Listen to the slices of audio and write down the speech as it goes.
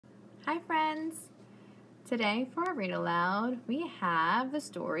Hi friends! Today for our Read Aloud we have the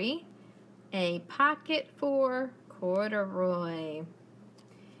story A Pocket for Corduroy,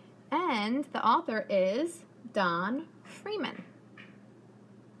 and the author is Don Freeman.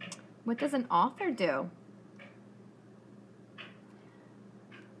 What does an author do?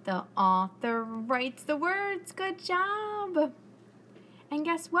 The author writes the words. Good job! And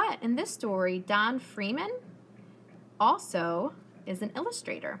guess what? In this story, Don Freeman also is an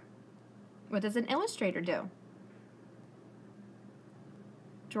illustrator. What does an illustrator do?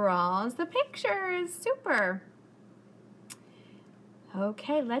 Draws the pictures. Super!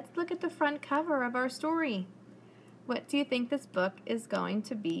 Okay, let's look at the front cover of our story. What do you think this book is going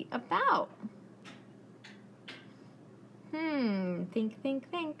to be about?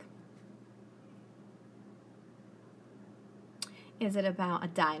 Think. Is it about a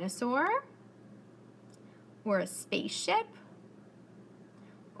dinosaur? Or a spaceship?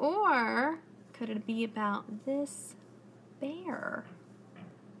 Or could it be about this bear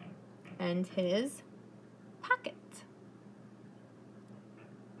and his pocket?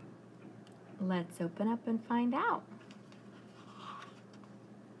 Let's open up and find out.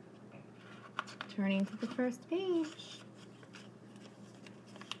 Turning to the first page.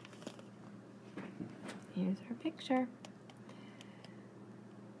 Here's her picture.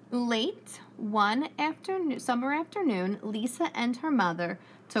 Late one summer afternoon, Lisa and her mother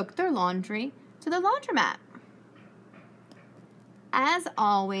took their laundry to the laundromat. As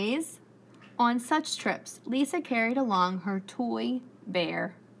always, on such trips, Lisa carried along her toy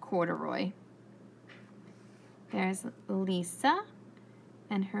bear, Corduroy. There's Lisa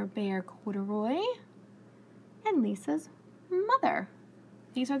and her bear, Corduroy, and Lisa's mother.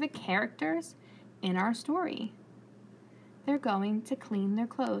 These are the characters in our story. They're going to clean their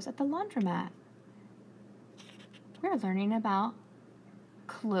clothes at the laundromat. We're learning about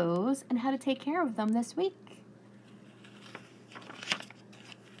clothes and how to take care of them this week.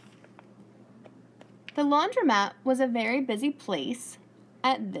 The laundromat was a very busy place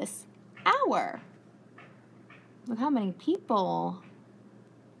at this hour. Look how many people.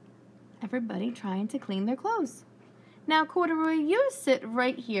 Everybody trying to clean their clothes. Now, Corduroy, you sit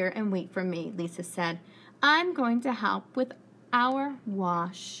right here and wait for me, Lisa said. I'm going to help with our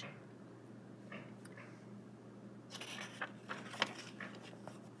wash.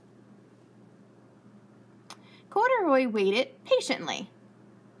 Corduroy waited patiently.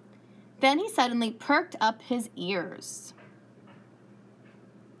 Then he suddenly perked up his ears.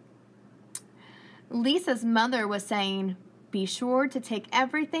 Lisa's mother was saying, "Be sure to take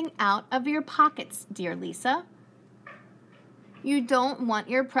everything out of your pockets, dear Lisa. You don't want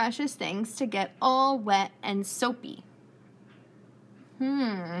your precious things to get all wet and soapy."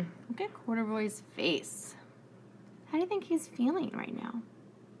 Look at Corduroy's face. How do you think he's feeling right now?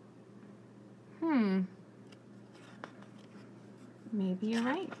 Maybe you're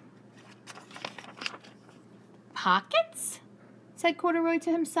right. Pockets? Said Corduroy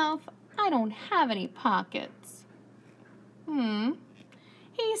to himself. I don't have any pockets.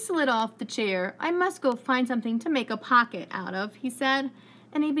 He slid off the chair. I must go find something to make a pocket out of, he said,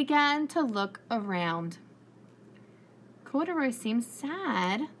 and he began to look around. Corduroy seems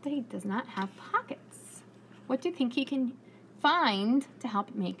sad that he does not have pockets. What do you think he can find to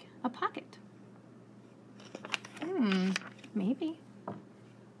help make a pocket? Maybe.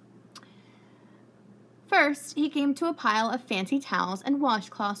 First, he came to a pile of fancy towels and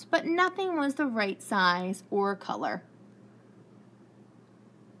washcloths, but nothing was the right size or color.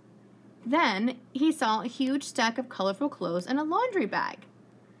 Then he saw a huge stack of colorful clothes and a laundry bag.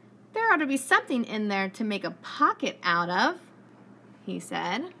 There ought to be something in there to make a pocket out of, he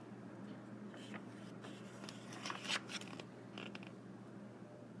said.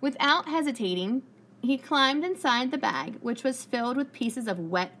 Without hesitating, he climbed inside the bag, which was filled with pieces of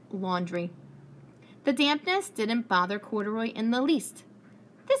wet laundry. The dampness didn't bother Corduroy in the least.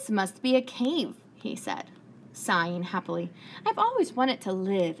 This must be a cave, he said, sighing happily. I've always wanted to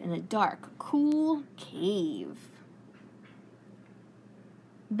live in a dark, cool cave.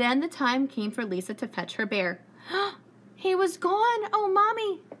 Then the time came for Lisa to fetch her bear. He was gone! Oh,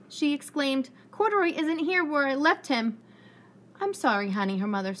 Mommy! She exclaimed. Corduroy isn't here where I left him. I'm sorry, honey, her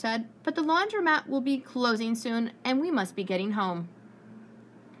mother said, but the laundromat will be closing soon, and we must be getting home.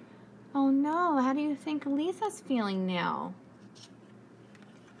 Oh, no. How do you think Lisa's feeling now?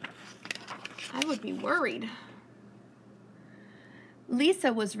 I would be worried.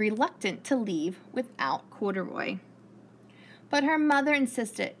 Lisa was reluctant to leave without Corduroy. But her mother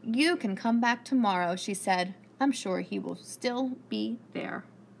insisted. You can come back tomorrow, she said. I'm sure he will still be there.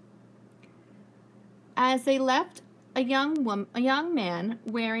 As they left a young man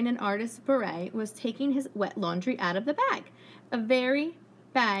wearing an artist's beret was taking his wet laundry out of the bag, a very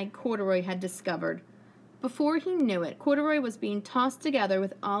bag Corduroy had discovered. Before he knew it, Corduroy was being tossed together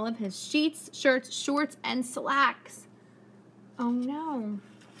with all of his sheets, shirts, shorts, and slacks. Oh no.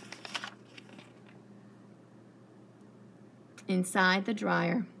 Inside the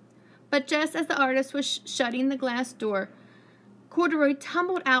dryer. But just as the artist was shutting the glass door, Corduroy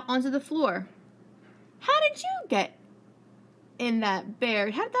tumbled out onto the floor. How did you get in that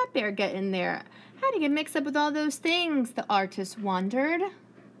bear? How did that bear get in there? How did he get mixed up with all those things? The artist wondered.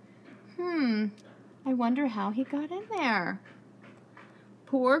 I wonder how he got in there.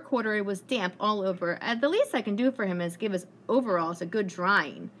 Poor Corduroy was damp all over. The least I can do for him is give his overalls a good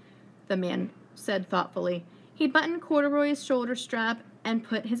drying, the man said thoughtfully. He buttoned Corduroy's shoulder strap and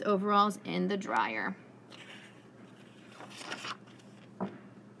put his overalls in the dryer.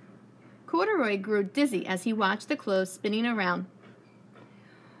 Corduroy grew dizzy as he watched the clothes spinning around.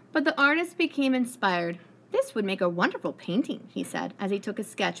 But the artist became inspired. This would make a wonderful painting, he said, as he took a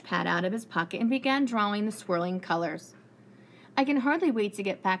sketch pad out of his pocket and began drawing the swirling colors. I can hardly wait to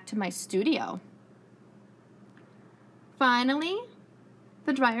get back to my studio. Finally,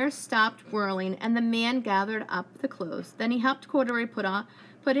 the dryer stopped whirling and the man gathered up the clothes. Then he helped Corduroy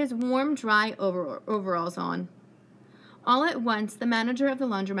put his warm, dry overalls on. All at once, the manager of the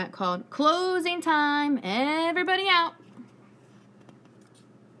laundromat called, "Closing time! Everybody out!"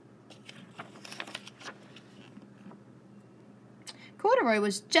 Corduroy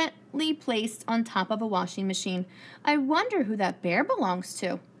was gently placed on top of a washing machine. "I wonder who that bear belongs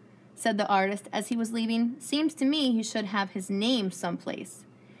to," said the artist as he was leaving. "Seems to me he should have his name someplace.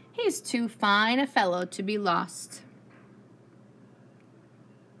 He's too fine a fellow to be lost."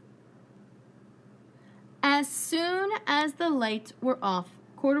 As soon as the lights were off,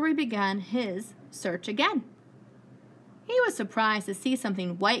 Corduroy began his search again. He was surprised to see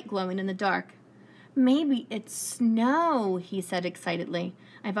something white glowing in the dark. "Maybe it's snow," he said excitedly.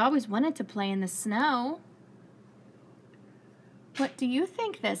 "I've always wanted to play in the snow." What do you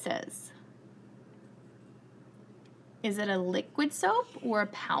think this is? Is it a liquid soap or a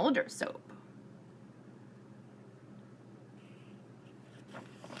powder soap?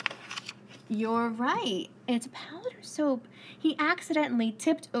 You're right. It's powder soap. He accidentally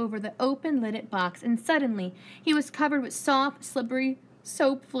tipped over the open-lidded box, and suddenly he was covered with soft, slippery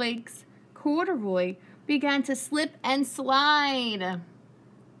soap flakes. Corduroy began to slip and slide.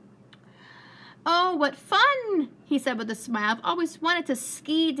 "Oh, what fun!" he said with a smile. "I've always wanted to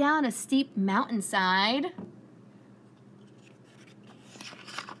ski down a steep mountainside."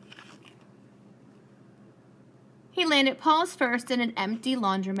 He landed paws first in an empty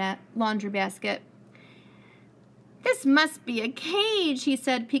laundry basket. "This must be a cage," he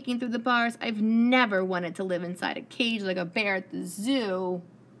said, peeking through the bars. "I've never wanted to live inside a cage like a bear at the zoo."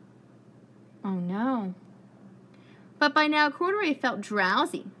 Oh no. But by now Corduroy felt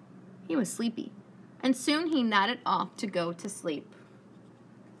drowsy. He was sleepy, and soon he nodded off to go to sleep.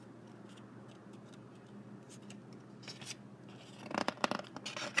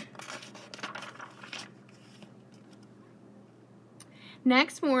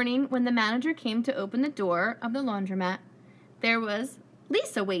 Next morning, when the manager came to open the door of the laundromat, there was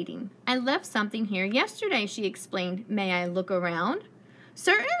Lisa waiting. "I left something here yesterday," she explained. "May I look around?"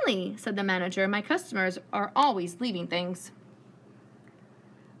 "Certainly," said the manager. "My customers are always leaving things."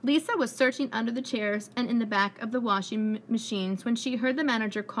 Lisa was searching under the chairs and in the back of the washing machines when she heard the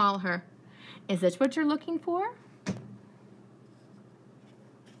manager call her. "Is this what you're looking for?"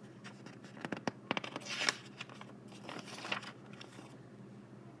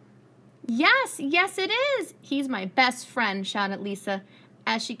 Yes, it is. "He's my best friend," shouted Lisa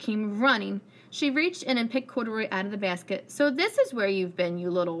as she came running. She reached in and picked Corduroy out of the basket. "So this is where you've been, you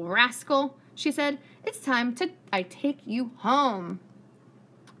little rascal," she said. "It's time I take you home."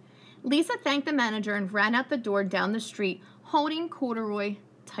 Lisa thanked the manager and ran out the door down the street, holding Corduroy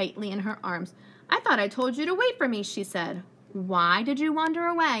tightly in her arms. "I thought I told you to wait for me," she said. "Why did you wander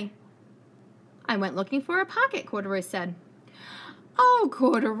away?" "I went looking for a pocket," Corduroy said. "Oh,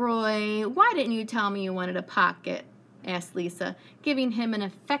 Corduroy, why didn't you tell me you wanted a pocket?" asked Lisa, giving him an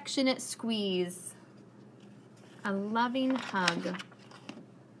affectionate squeeze. A loving hug.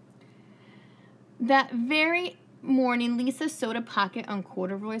 That very morning, Lisa sewed a pocket on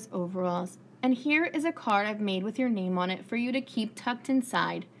Corduroy's overalls. "And here is a card I've made with your name on it for you to keep tucked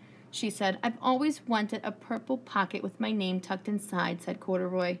inside," she said. "I've always wanted a purple pocket with my name tucked inside," said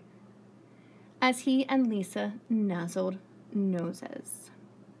Corduroy, as he and Lisa nuzzled noses.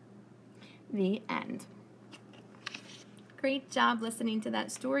 The end. Great job listening to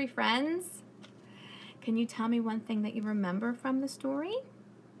that story, friends. Can you tell me one thing that you remember from the story?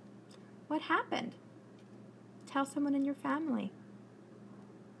 What happened? Tell someone in your family.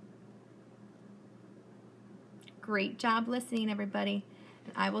 Great job listening, everybody.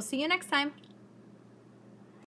 And I will see you next time.